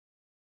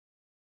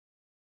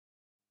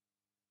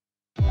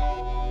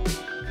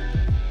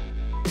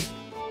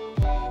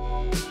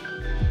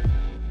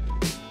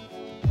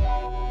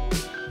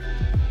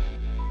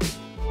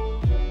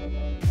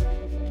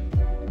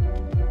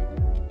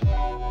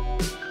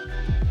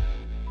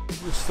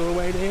We're still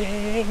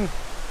waiting.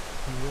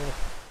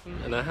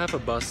 And I have a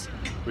bus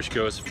which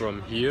goes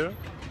from here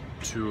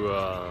to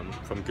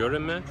from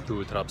Göreme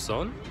to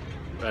Trabzon,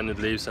 and it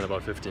leaves in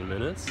about 15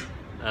 minutes.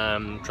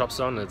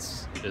 Trabzon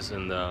is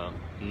in the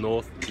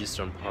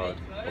northeastern part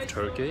of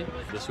Turkey.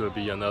 This will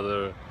be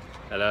another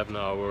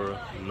 11-hour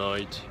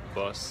night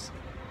bus.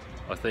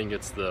 I think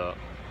it's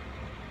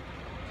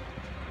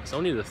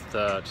only the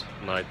third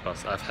night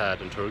bus I've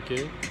had in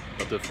Turkey,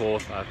 but the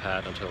fourth I've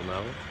had until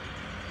now.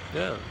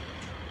 Yeah,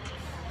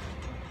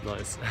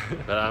 nice.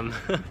 But I'm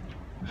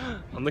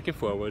looking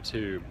forward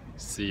to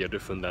see a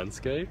different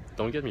landscape.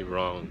 Don't get me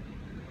wrong,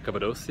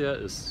 Cappadocia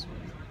is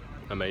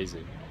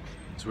amazing.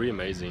 It's really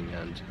amazing,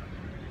 and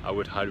I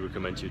would highly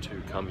recommend you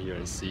to come here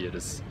and see it.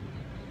 It's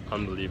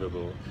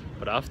unbelievable.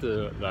 But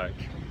after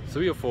like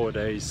 3 or 4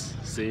 days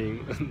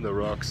seeing the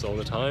rocks all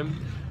the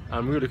time,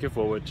 I'm really looking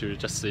forward to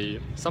just see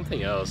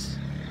something else,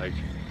 like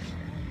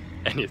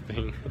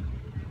anything.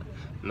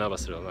 No, but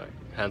still, like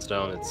hands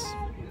down,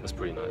 it's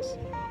pretty nice.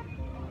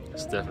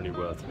 It's definitely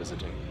worth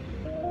visiting.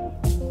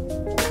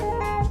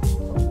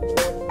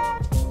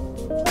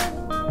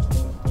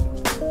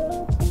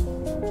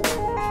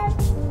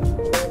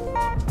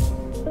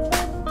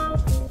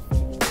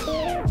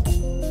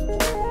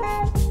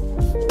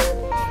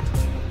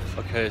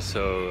 Okay,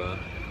 so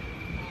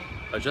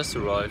I just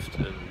arrived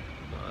and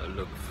I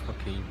look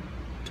fucking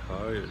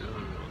tired. I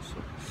don't know,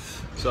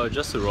 so I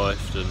just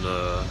arrived in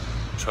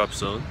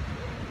Trabzon,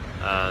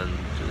 and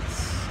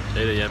it's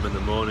 8 AM in the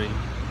morning,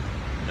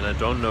 and I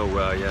don't know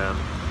where I am.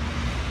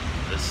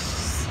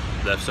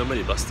 There are so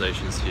many bus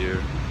stations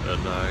here,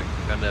 and I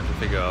kind of have to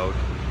figure out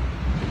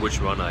which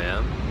one I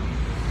am.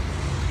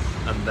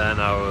 And then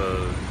I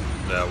will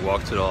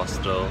walk to the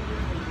hostel.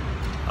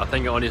 I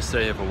think I only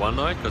stay here for one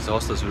night because the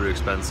hostel is really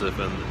expensive,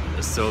 and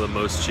it's still the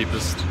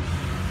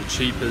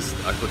cheapest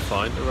I could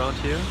find around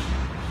here.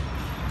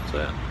 So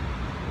yeah,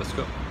 let's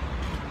go.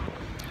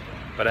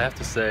 But I have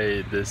to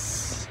say,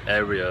 this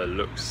area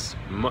looks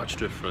much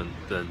different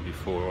than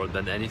before, or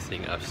than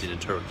anything I've seen in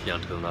Turkey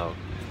until now.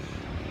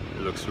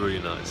 It looks really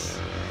nice.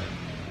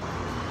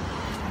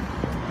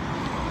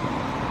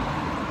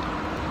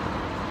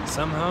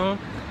 Somehow,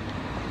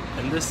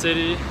 in this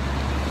city,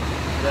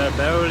 there are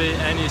barely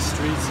any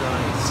street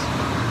signs.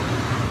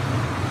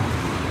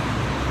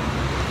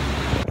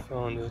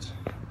 Found it.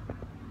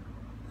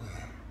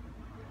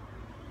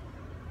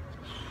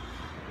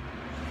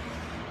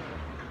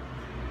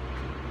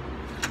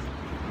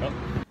 Oh,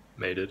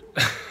 made it.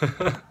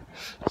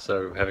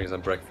 So having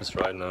some breakfast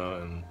right now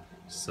and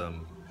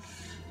some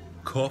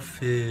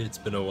coffee. It's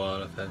been a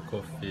while I've had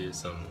coffee.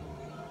 It's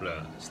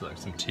like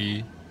some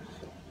tea.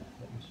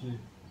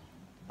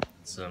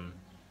 Some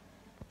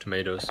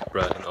tomatoes,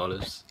 bread and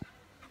olives.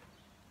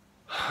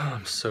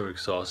 I'm so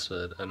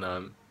exhausted and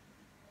I'm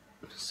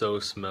so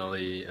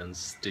smelly and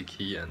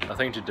sticky, and I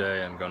think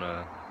today I'm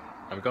gonna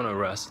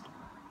rest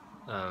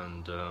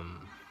and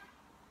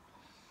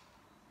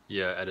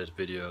yeah, edit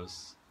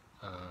videos.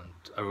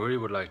 And I really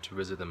would like to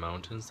visit the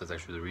mountains. That's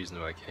actually the reason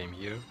why I came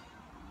here,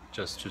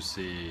 just to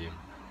see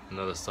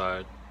another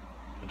side,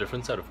 a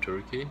different side of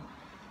Turkey.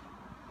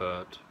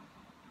 But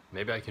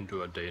maybe I can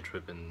do a day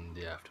trip in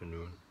the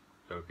afternoon.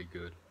 That would be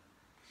good.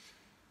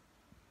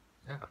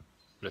 Yeah,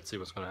 let's see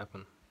what's gonna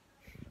happen.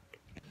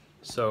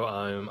 So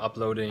I'm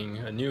uploading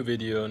a new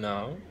video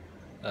now,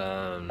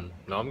 and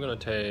now I'm gonna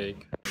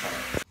take...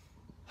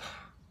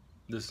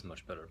 This is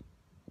much better.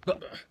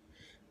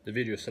 The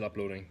video is still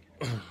uploading.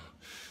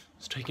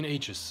 It's taking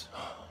ages,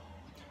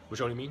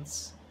 which only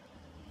means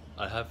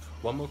I have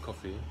one more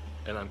coffee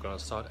and I'm gonna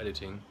start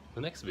editing the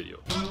next video.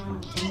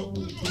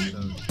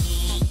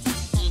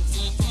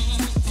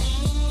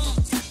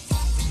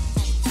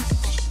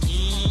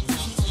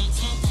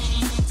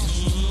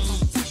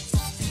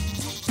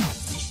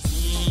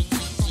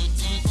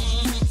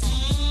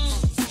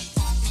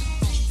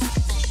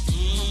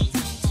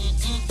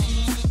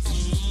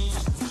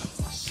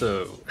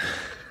 So,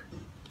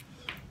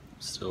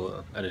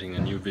 still editing a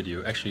new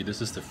video. Actually, this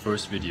is the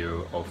first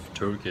video of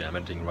Turkey I'm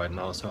editing right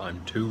now, so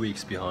I'm 2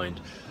 weeks behind.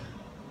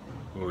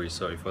 Really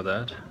sorry for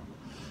that.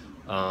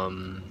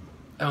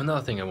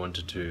 Another thing I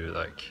wanted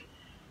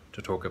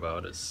to talk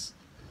about is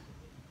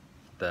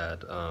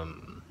that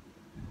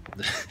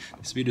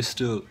this video is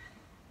still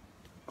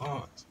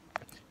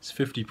it's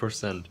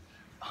 50%.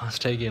 It's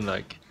taking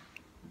like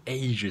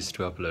ages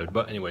to upload.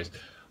 But anyways,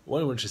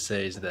 what I want to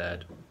say is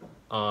that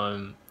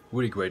I'm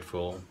really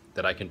grateful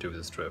that I can do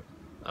this trip.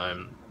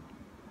 I'm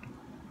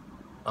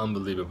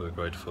unbelievably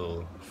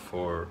grateful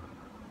for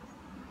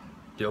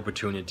the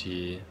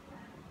opportunity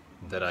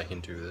that I can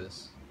do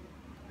this,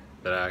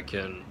 that I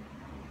can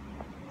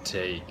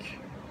take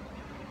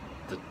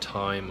the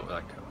time,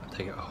 like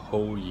take a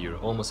whole year,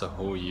 almost a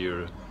whole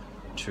year,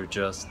 to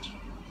just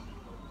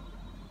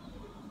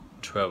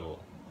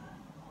travel,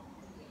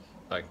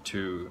 like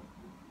to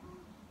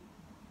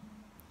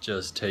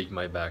just take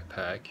my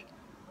backpack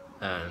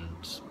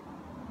and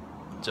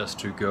just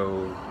to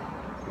go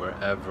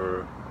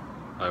wherever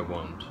I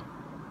want.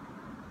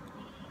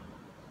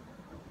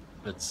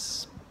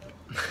 It's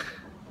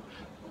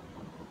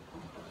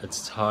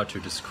it's hard to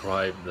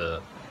describe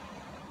the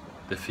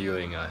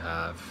feeling I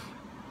have.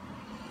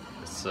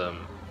 It's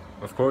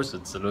of course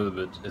it's a little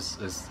bit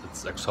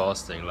it's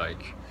exhausting.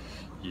 Like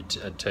you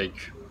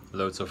take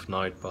loads of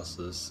night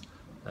buses,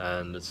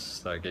 and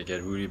it's like I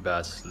get really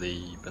bad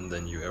sleep, and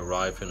then you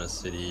arrive in a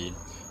city,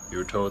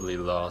 you're totally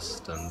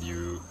lost, and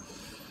you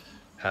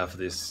have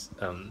this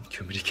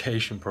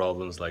communication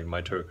problems. Like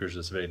my Turkish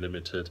is very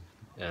limited,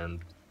 and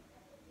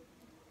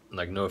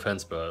like no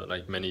offense, but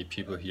like many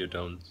people here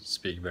don't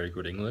speak very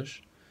good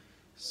English,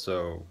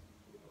 so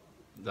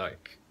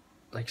like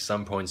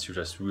some points you're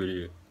just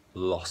really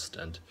lost,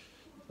 and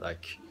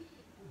like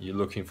you're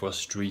looking for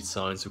street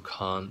signs, you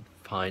can't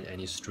find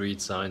any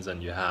street signs,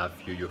 and you have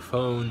your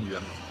phone.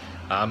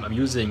 I'm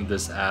using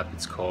this app,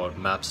 it's called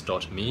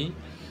maps.me.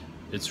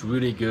 It's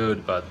really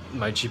good, but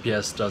my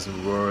GPS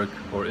doesn't work,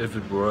 or if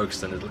it works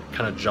then it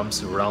kind of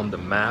jumps around the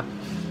map,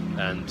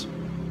 and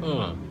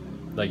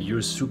like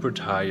you're super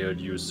tired,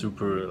 you're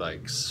super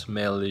like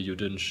smelly, you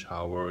didn't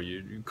shower,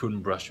 you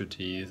couldn't brush your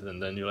teeth,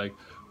 and then you're like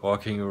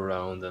walking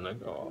around and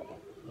like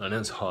and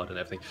it's hot and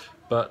everything.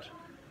 But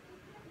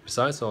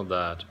besides all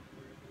that,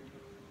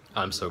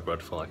 I'm so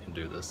grateful I can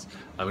do this.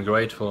 I'm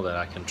grateful that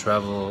I can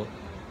travel,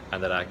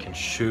 and that I can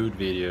shoot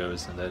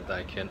videos, and that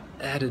I can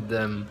edit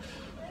them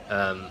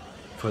and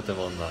put them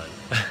online.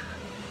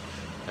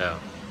 Yeah,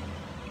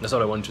 that's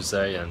all I want to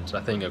say, and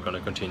I think I'm gonna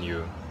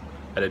continue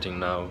editing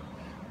now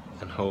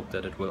and hope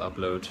that it will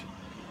upload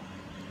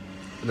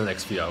in the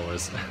next few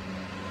hours.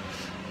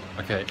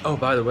 Okay, oh,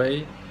 by the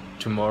way,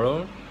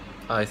 tomorrow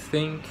I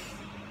think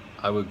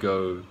I will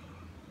go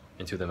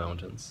into the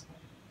mountains.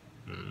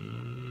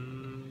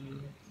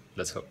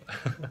 Let's hope.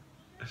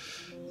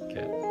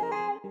 Okay.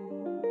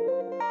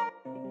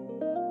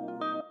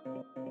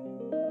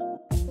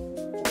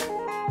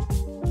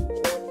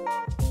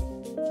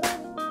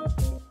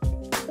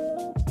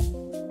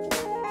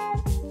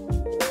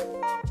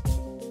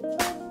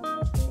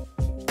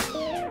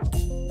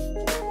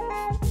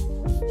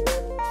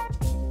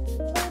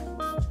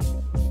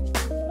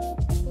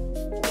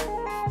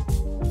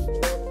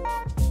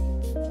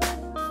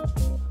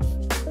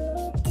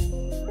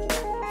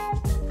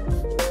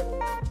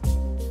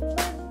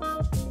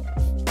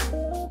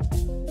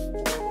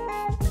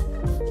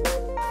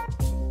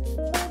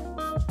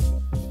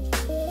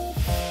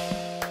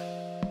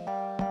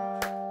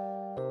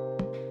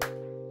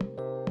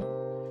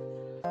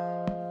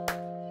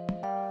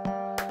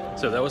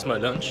 So that was my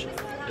lunch.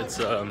 It's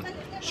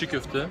Çiğ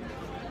köfte.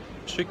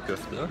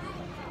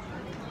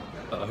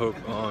 I hope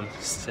I'm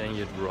saying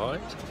it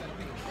right.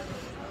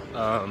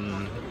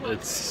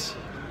 It's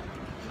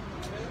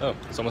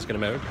almost getting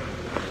married.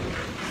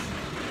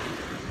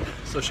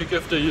 So çiğ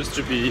köfte used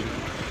to be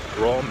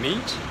raw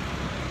meat,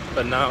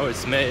 but now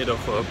it's made of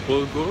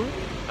bulgur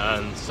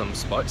and some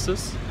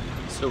spices.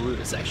 So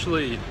it's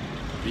actually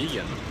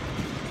vegan,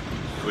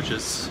 which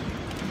is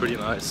pretty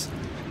nice.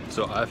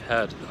 So I've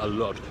had a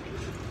lot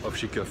of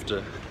çiğ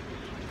köfte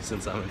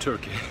since I'm in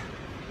Turkey.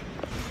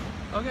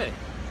 Okay,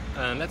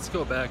 and let's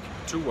go back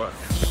to work.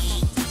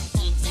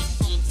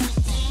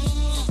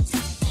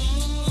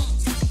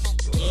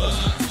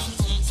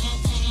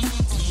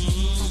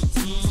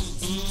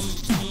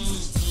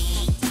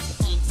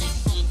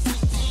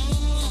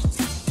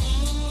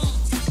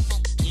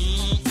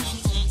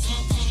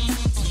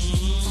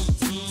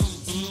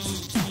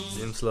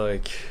 Seems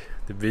like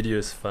the video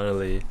is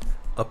finally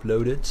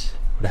uploaded.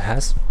 It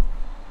has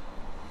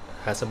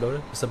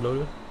uploaded? It's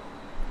uploaded?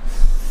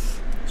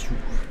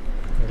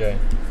 Okay.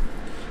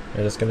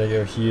 I'm just gonna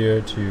go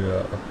here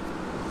to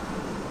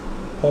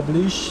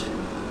publish.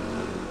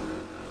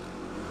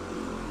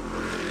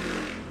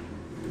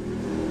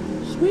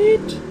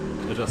 Sweet!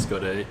 I just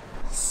got a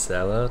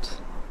salad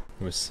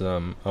with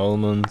some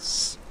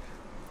almonds,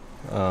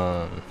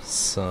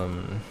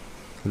 some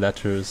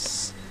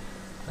lettuce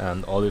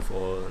and olive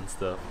oil and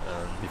stuff,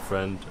 and the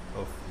friend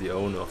of the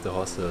owner of the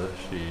hostel,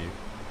 she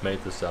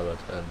made the salad,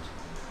 and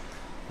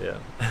yeah,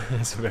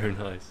 it's very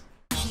nice.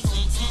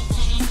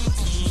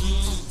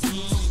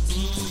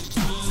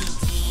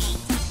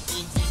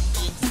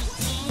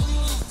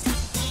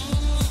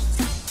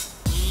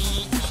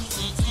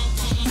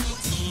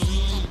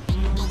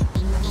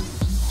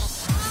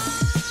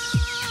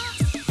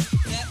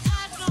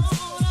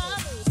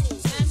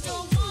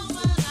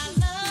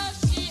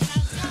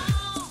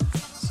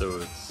 So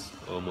it's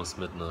almost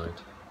midnight,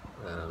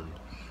 and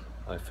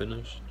I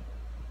finished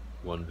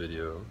one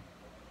video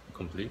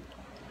complete.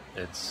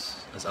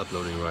 It's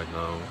uploading right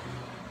now,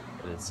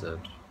 and it's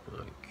at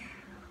like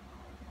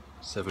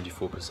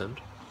 74%.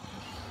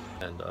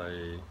 And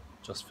I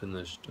just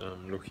finished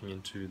looking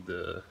into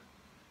the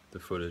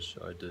footage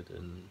I did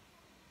in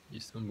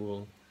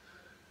Istanbul,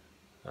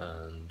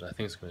 and I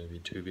think it's going to be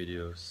 2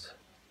 videos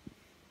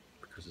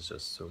because it's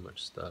just so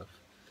much stuff.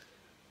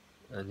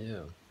 And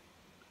yeah,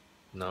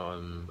 now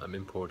I'm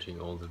importing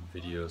all the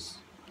videos,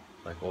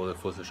 like all the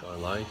footage I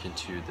like,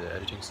 into the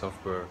editing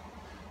software,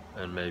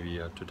 and maybe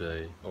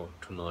today or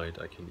tonight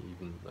I can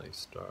even like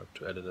start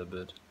to edit a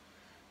bit,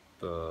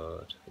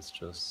 but it's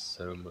just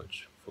so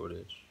much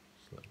footage.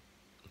 It's like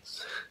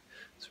It's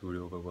really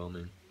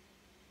overwhelming.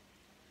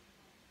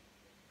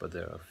 But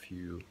there are a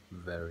few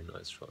very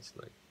nice shots,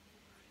 like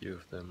a few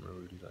of them I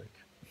really like.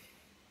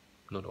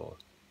 Not all,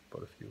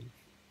 but a few.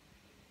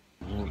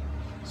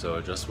 So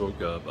I just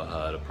woke up,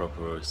 I had a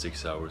proper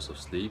 6 hours of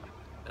sleep,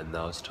 and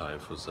now it's time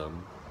for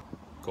some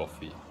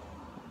coffee.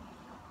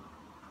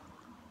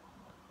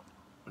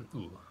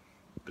 Ooh,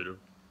 bitter.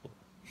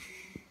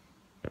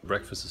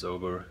 Breakfast is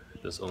over,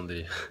 there's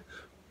only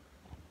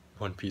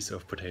one piece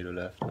of potato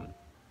left, and I'm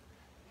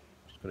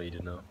just gonna eat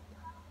it now.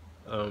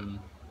 Oh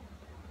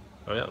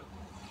yeah,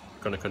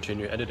 gonna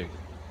continue editing.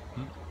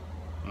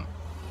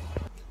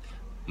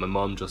 My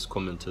mom just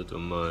commented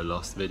on my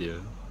last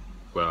video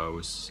where I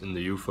was in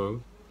the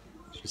UFO.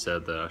 She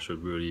said that I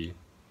should really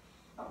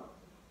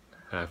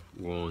have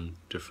worn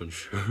different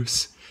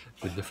shoes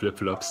with the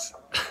flip-flops.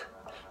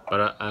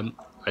 But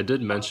I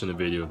did mention in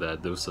the video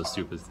that those are a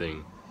stupid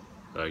thing.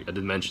 Like, I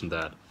did mention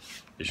that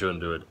you shouldn't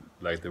do it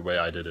like the way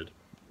I did it.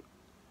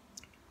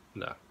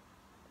 Nah.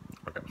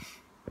 Okay.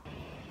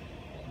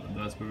 And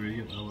that's where we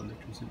get our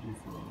electricity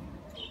from.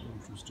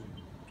 Interesting.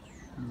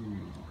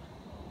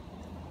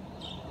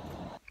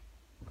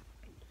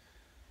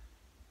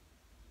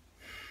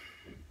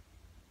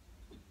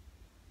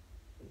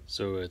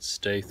 So it's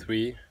day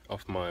 3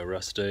 of my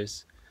rest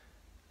days,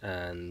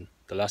 and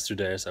the last 2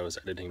 days I was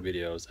editing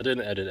videos. I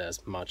didn't edit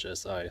as much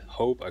as I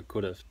hope I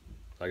could have,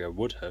 like I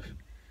would have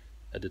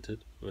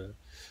edited, but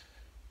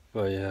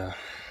yeah.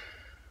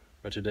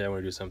 But today I want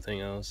to do something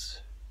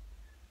else.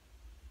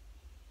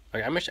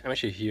 Like I'm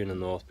actually here in the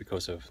north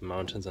because of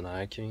mountains and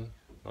hiking,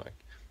 like,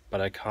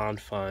 but I can't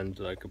find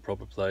like a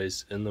proper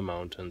place in the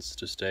mountains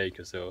to stay,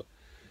 because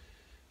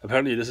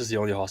apparently this is the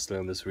only hostel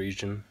in this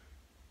region.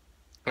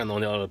 And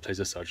all the other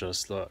places are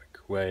just like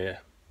way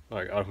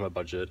like out of my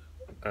budget,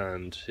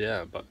 and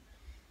yeah, but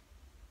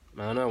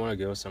I don't know, I want to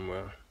go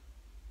somewhere.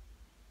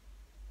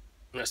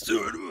 Let's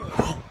do it!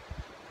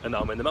 And now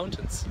I'm in the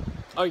mountains.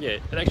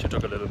 Okay, it actually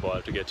took a little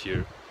while to get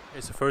here.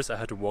 Okay, so first I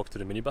had to walk to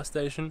the minibus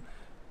station,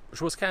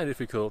 which was kind of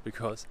difficult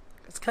because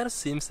it kind of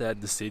seems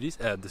that the streets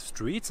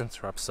in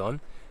Trabzon,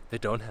 they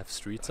don't have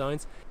street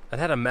signs. I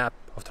had a map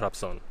of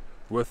Trabzon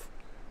with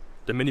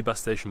the minibus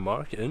station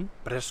marked in,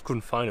 but I just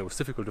couldn't find it. It was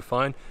difficult to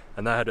find,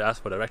 and I had to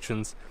ask for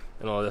directions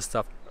and all that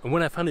stuff. And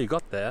when I finally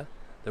got there,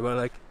 there were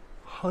like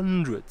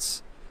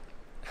hundreds.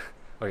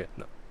 Okay,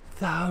 no,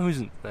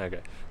 thousands.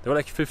 Okay, there were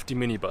like 50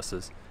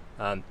 minibuses,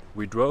 and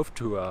we drove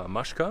to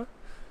Mashka,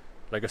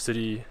 like a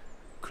city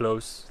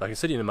close, like a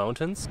city in the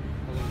mountains.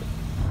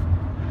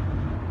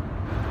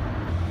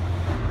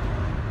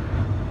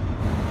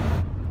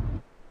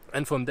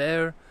 And from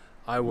there,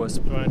 I was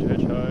trying to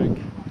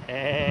hitchhike.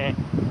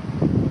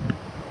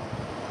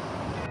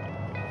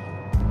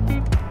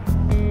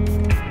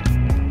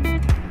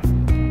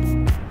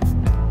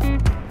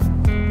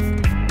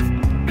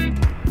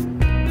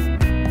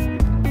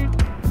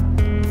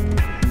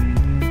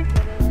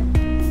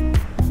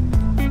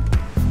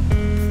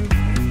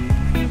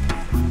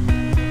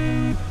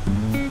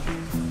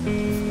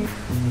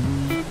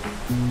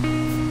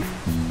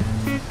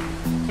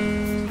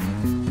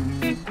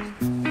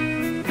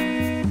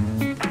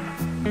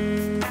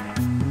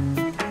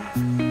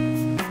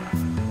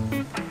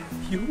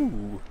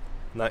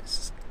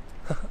 Nice.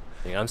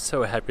 I'm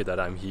so happy that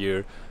I'm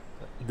here.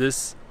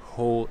 This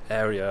whole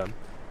area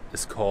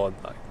is called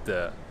like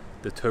the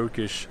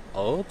Turkish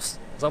Alps,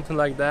 something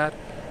like that,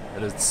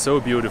 and it's so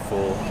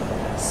beautiful,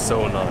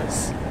 so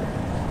nice,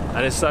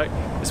 and it's like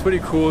it's pretty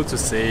cool to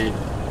see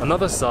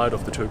another side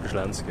of the Turkish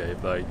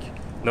landscape, like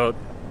not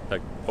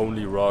like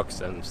only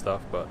rocks and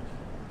stuff, but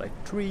like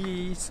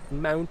trees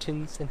and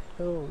mountains and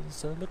hills.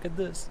 So look at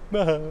this.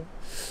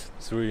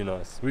 It's really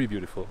nice, really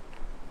beautiful.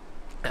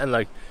 And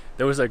like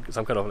there was like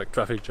some kind of like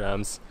traffic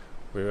jams.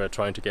 We were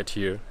trying to get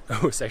here.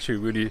 It was actually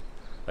really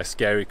like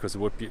scary because it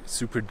would be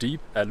super deep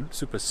and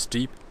super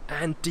steep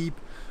and deep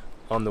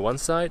on the one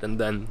side, and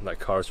then like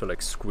cars were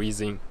like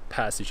squeezing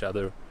past each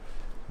other.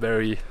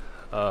 Very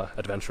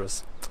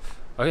adventurous.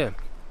 Okay,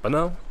 but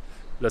now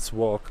let's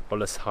walk or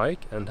let's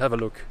hike and have a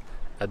look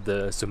at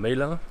the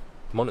Sümeyla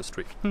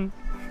monastery.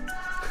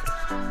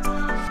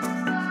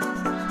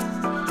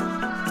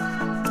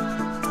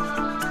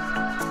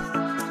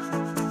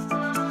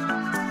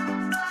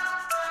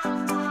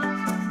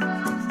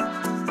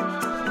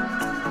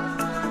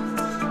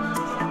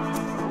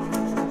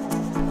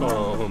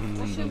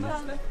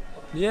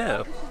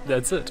 Yeah,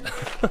 that's it.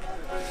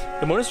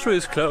 The monastery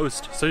is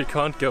closed, so you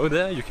can't go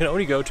there. You can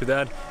only go to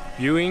that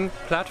viewing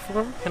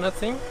platform kind of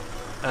thing,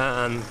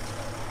 and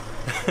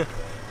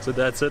so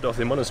that's it of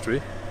the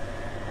monastery.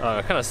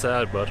 Kind of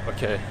sad, but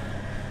okay.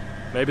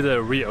 Maybe they'll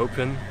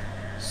reopen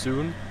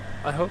soon,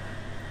 I hope,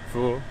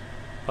 for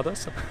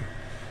others.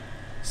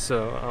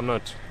 So I'm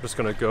not just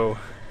gonna go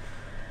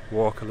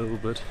walk a little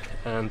bit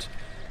and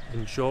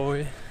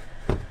enjoy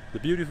the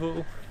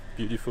beautiful,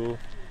 beautiful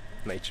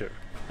nature.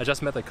 I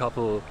just met a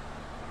couple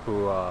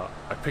who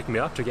picked me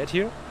up to get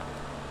here,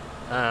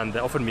 and they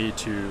offered me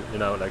to, you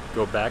know, like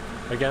go back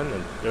again,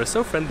 and they were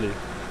so friendly.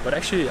 But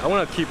actually I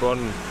want to keep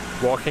on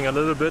walking a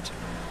little bit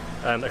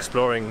and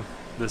exploring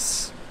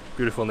this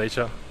beautiful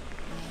nature.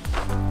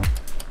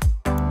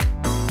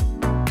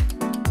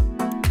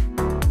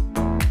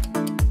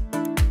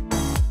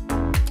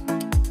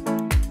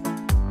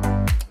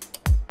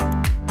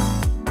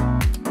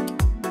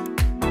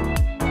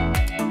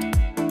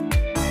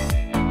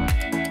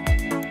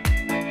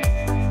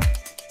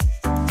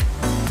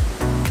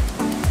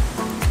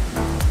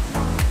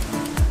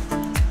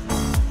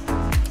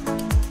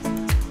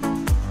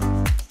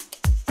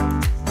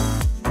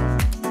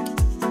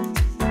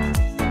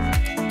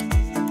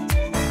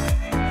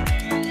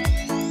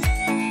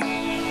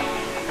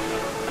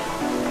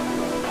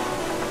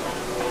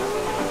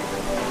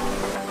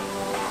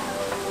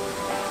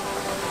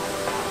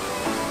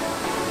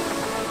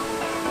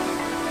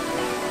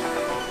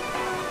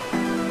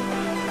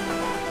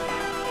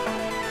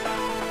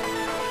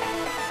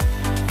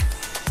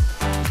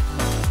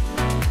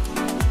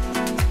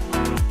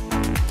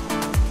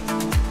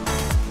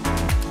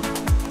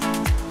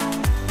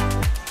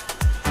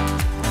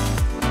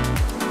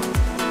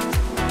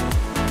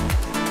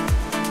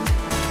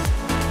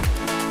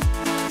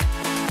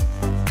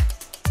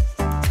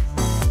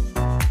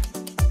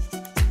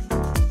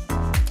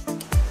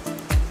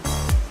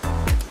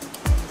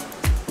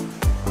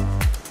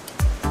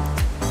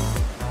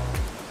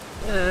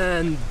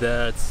 And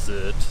that's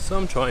it. So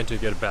I'm trying to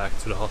get back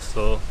to the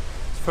hostel.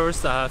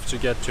 First I have to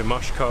get to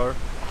Mashkar,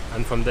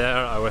 and from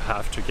there I will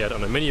have to get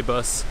on a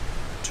minibus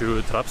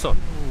to Trabzon,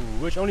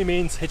 which only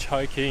means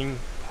hitchhiking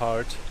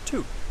part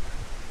 2.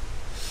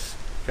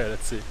 Okay,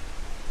 let's see.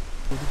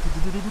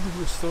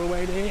 We're still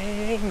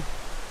waiting.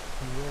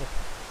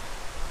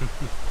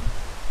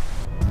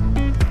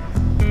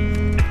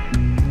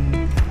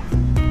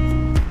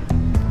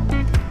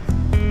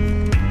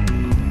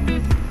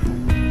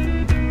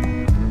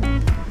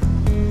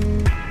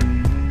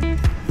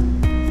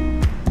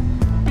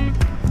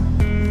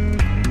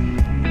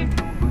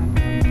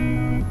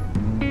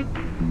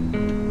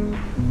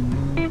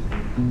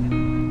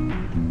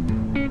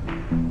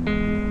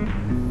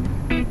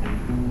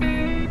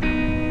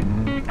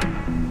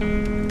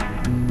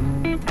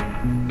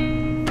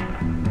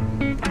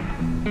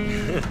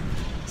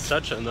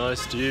 Such a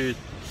nice dude.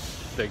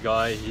 The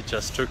guy, he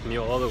just took me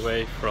all the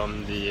way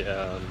from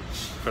the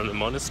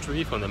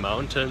monastery, from the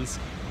mountains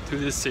to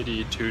the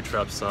city, to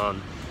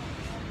Trabzon.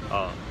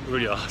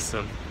 Really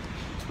awesome,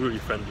 really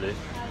friendly.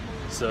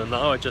 So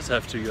now I just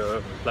have to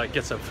go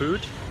get some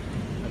food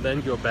and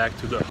then go back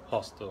to the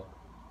hostel.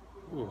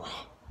 Ooh.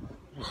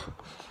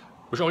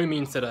 Which only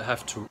means that I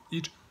have to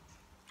eat,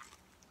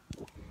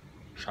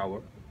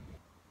 shower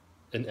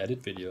and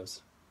edit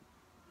videos.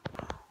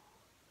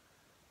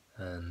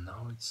 And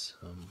now it's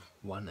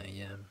 1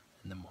 AM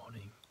in the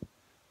morning,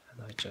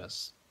 and I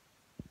just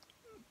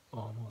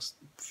almost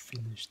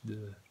finished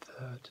the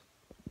 3rd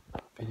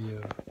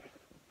video.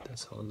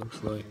 That's how it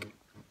looks like.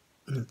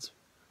 It's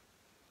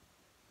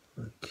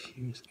like,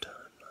 here's the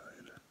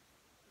timeline,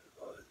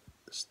 all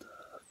the stuff.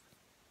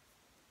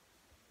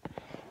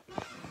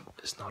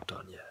 It's not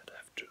done yet. I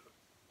have to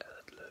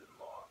add a little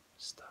more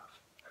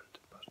stuff,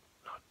 but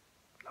not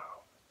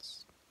now.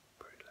 It's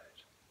pretty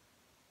late.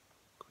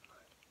 Good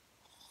night.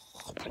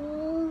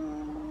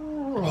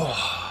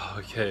 Oh,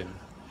 okay,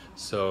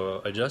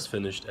 so I just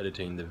finished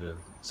editing the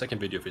 2nd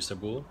video of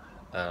Istanbul.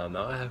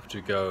 Now I have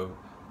to go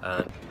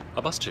and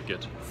a bus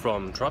ticket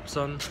from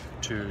Trabzon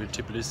to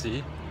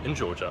Tbilisi in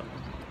Georgia.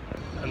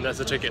 And that's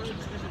a ticket.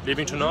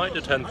 Leaving tonight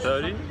at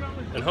 10:30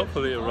 and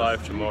hopefully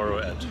arrive tomorrow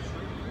at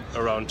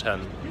around 10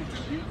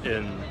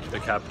 in the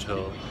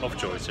capital of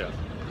Georgia.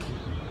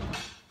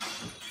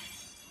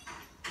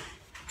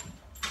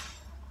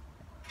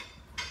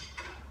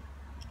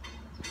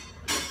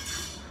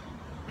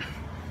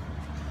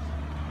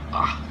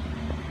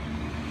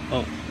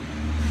 Oh.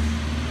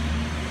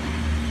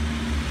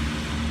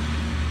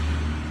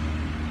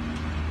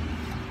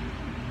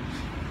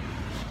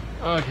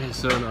 Okay,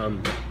 so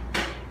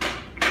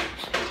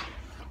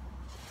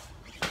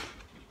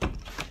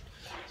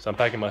I'm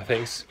packing my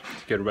things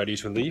to get ready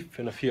to leave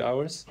in a few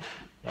hours,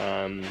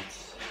 and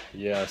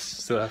yes,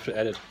 still have to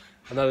edit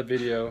another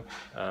video.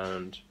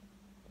 And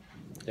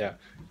yeah,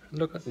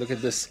 look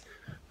at this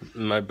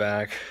in my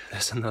bag.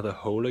 There's another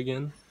hole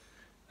again,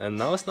 and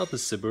now it's not the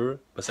zipper,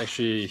 but it's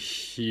actually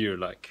here,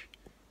 like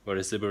where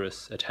the zipper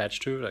is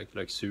attached to,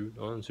 like suit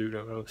on suit.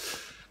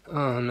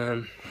 Oh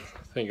man,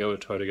 I think I will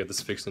try to get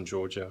this fixed in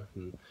Georgia,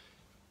 in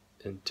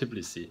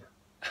Tbilisi.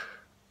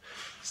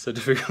 So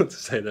difficult to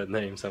say that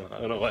name somehow, I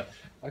don't know why.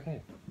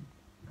 Okay,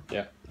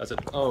 yeah, that's it.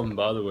 Oh, and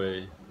by the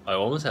way, I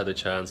almost had the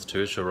chance to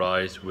hitch a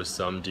ride with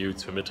some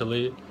dudes from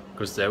Italy,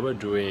 because they were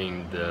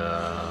doing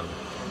the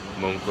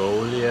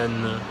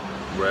Mongolian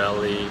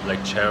rally,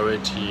 like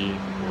charity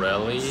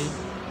rally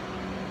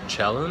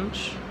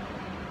challenge.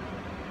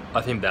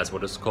 I think that's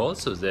what it's called.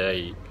 So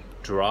they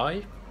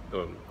drive,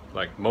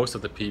 like most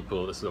of the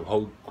people, it's a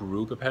whole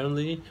group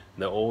apparently,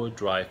 they all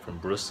drive from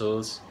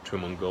Brussels to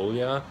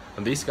Mongolia.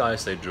 And these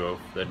guys,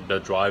 they're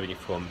driving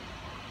from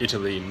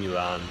Italy,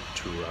 Milan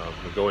to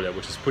Mongolia,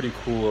 which is pretty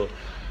cool.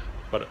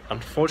 But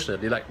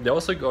unfortunately, like they're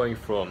also going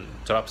from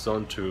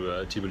Trabzon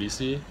to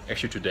Tbilisi.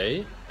 Actually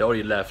today, they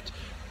already left,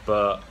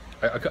 but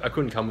I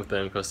couldn't come with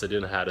them because they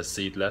didn't have a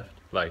seat left.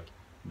 Like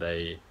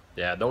they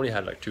only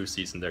had like 2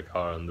 seats in their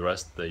car, and the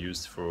rest they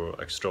used for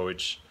like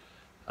storage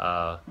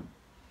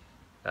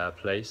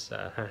place.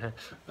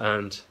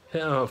 And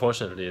yeah,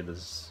 unfortunately, there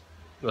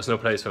was no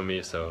place for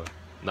me, so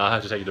now I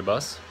have to take the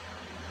bus.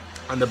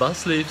 And the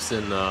bus leaves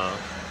in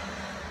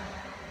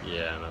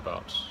in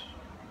about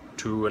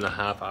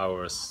 2.5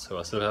 hours, so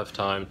I still have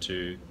time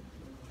to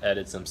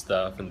edit some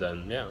stuff and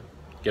then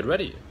get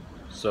ready.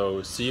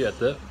 So see you at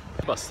the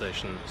bus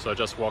station. So I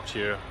just walked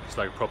here. It's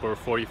like a proper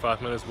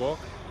 45 minutes walk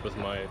with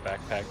my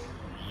backpack.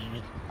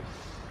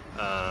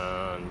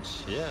 And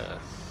yeah,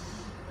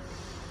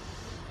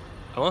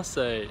 I must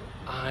say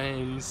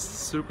I'm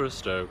super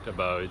stoked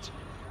about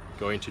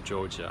going to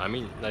Georgia. I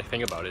mean, like,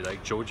 think about it,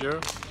 like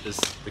Georgia is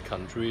the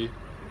country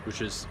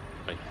which is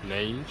like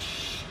named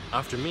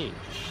after me.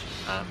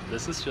 And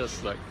this is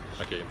just like,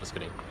 okay, I'm just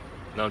kidding.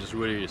 Now I'm just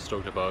really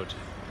stoked about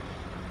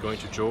going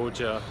to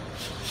Georgia,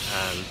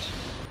 and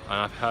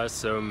I've heard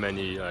so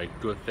many like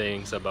good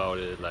things about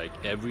it. Like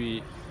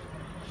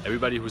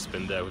everybody who's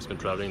been there, who's been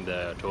traveling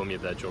there, told me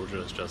that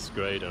Georgia is just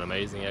great and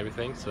amazing,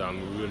 everything. So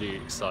I'm really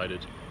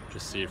excited to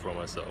see it for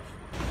myself.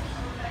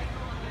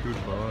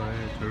 Goodbye,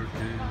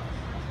 Turkey.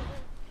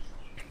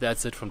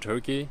 That's it from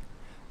Turkey.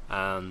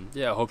 And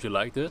yeah, I hope you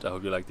liked it. I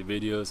hope you liked the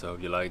videos. I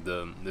hope you liked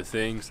the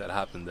things that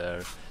happened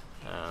there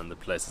and the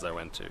places I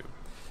went to.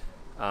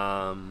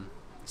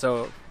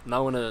 So now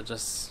I want to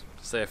just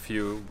say a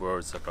few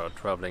words about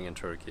traveling in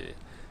Turkey.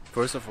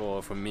 First of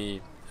all, for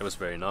me, it was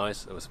very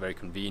nice. It was very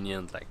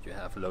convenient. Like, you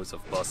have loads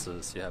of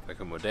buses, you have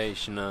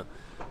accommodation,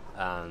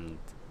 and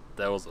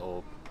that was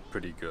all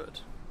pretty good.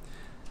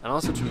 And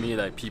also to me,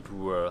 like, people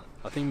were,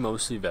 I think,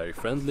 mostly very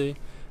friendly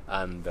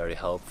and very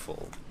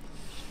helpful.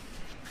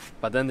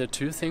 But then there are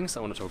 2 things I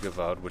want to talk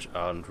about which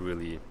aren't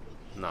really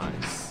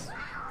nice.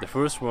 The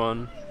first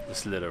one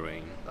is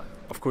littering.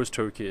 Of course,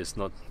 Turkey is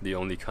not the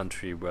only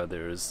country where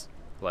there is,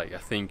 like, I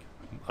think,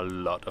 a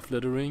lot of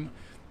littering,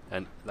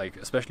 and like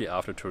especially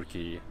after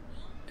Turkey,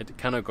 it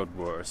kind of got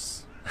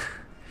worse.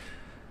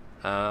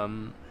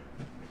 But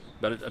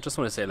I just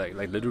want to say, like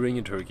littering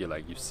in Turkey,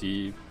 like you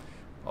see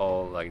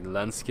all like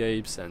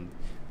landscapes, and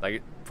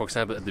like, for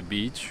example, at the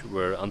beach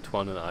where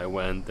Antoine and I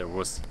went, there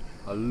was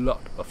a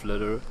lot of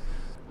litter.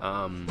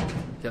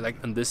 Yeah,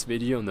 like in this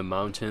video in the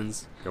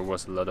mountains, there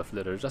was a lot of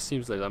litter. It just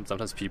seems like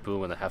sometimes people,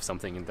 when they have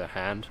something in their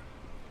hand,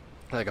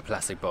 like a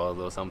plastic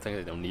bottle or something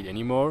they don't need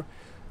anymore,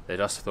 they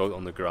just throw it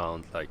on the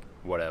ground, like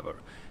whatever.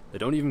 They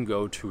don't even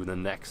go to the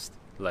next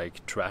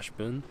like trash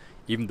bin,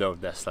 even though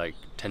that's like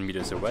 10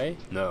 meters away.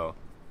 No,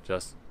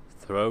 just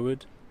throw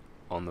it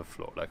on the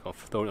floor, like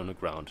throw it on the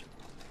ground.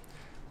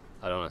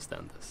 I don't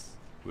understand this,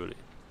 really.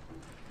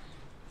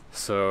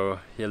 So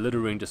yeah,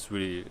 littering just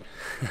really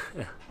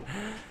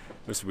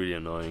was really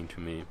annoying to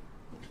me.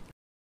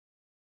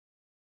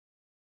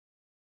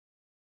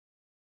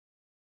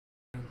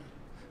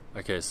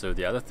 Okay, so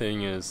the other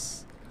thing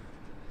is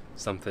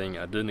something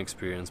I didn't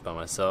experience by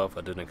myself.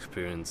 I didn't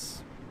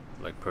experience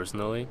like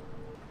personally,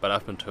 but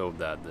I've been told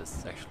that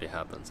this actually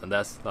happens, and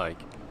that's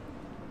like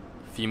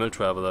female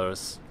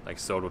travelers, like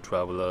solo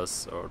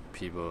travelers, or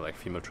people like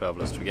female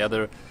travelers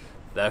together,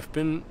 they've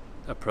been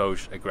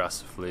approached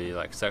aggressively,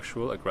 like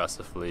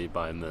aggressively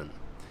by men.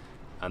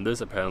 And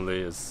this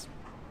apparently is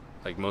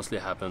like mostly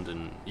happened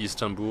in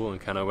Istanbul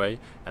and kind of way,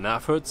 and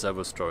I've heard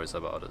several stories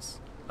about this.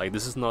 Like,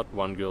 this is not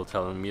one girl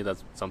telling me that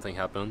something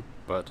happened,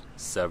 but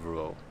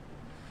several.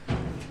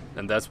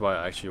 And that's why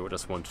I actually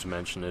just wanted to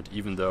mention it,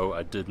 even though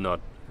I did not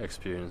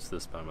experience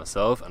this by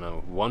myself. And I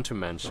want to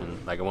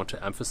mention, like, I want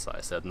to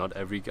emphasize that not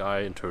every guy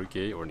in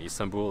Turkey or in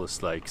Istanbul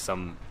is like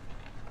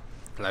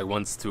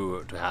wants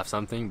to have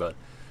something, but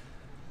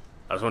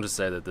I just want to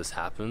say that this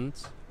happened,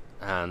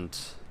 and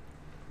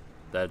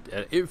that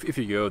if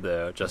you go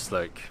there, just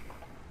like,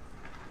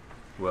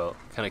 well,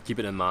 kind of keep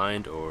it in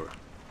mind, or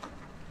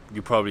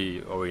you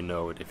probably already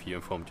know it if you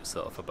informed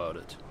yourself about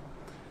it.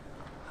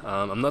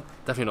 I'm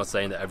definitely not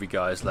saying that every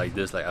guy is like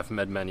this. Like, I've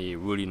met many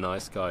really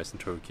nice guys in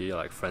Turkey,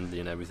 like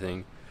friendly and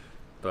everything,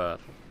 but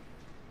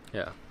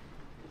yeah,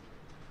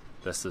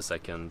 that's the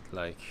second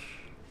like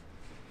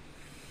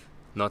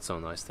not so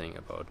nice thing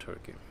about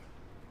Turkey.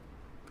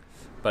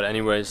 But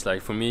anyways,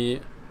 like for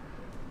me,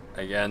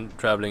 again,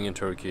 traveling in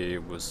Turkey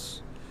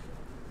was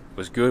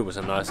good. It was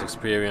a nice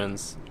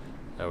experience.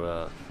 There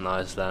were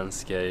nice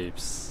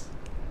landscapes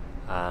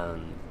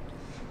and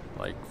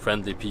like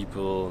friendly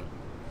people,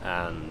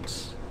 and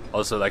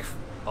also like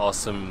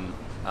awesome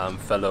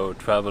fellow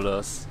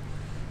travelers.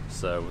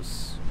 So it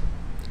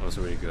was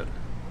really good.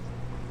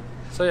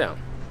 So yeah,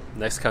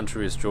 next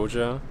country is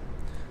Georgia,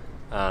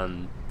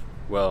 and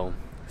well,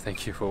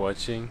 thank you for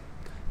watching,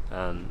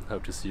 and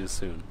hope to see you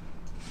soon.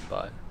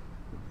 Bye.